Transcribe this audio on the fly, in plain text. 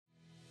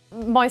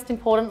most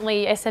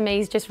importantly,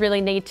 SMEs just really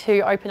need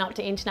to open up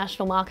to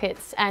international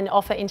markets and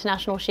offer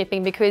international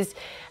shipping, because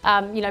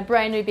you know,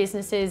 brand new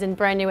businesses and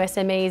brand new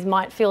SMEs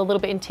might feel a little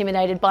bit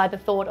intimidated by the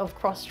thought of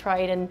cross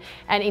trade and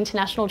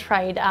international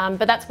trade,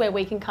 but that's where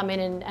we can come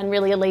in and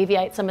really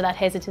alleviate some of that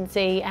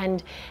hesitancy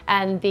and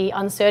the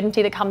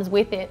uncertainty that comes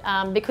with it,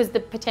 because the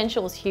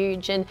potential is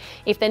huge, and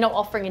if they're not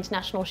offering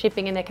international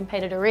shipping and their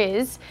competitor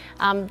is,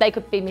 they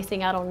could be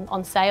missing out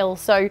on sales.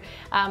 So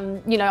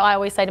you know, I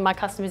always say to my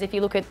customers, if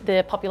you look at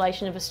the population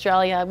of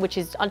Australia, which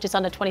is just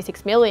under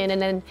 26 million,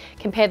 and then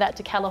compare that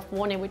to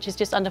California, which is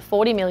just under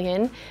 40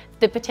 million,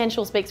 the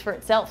potential speaks for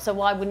itself. So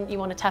why wouldn't you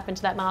want to tap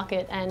into that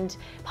market and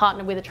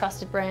partner with a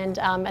trusted brand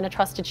and a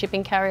trusted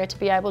shipping carrier to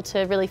be able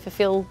to really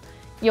fulfill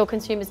your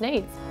consumers'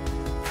 needs?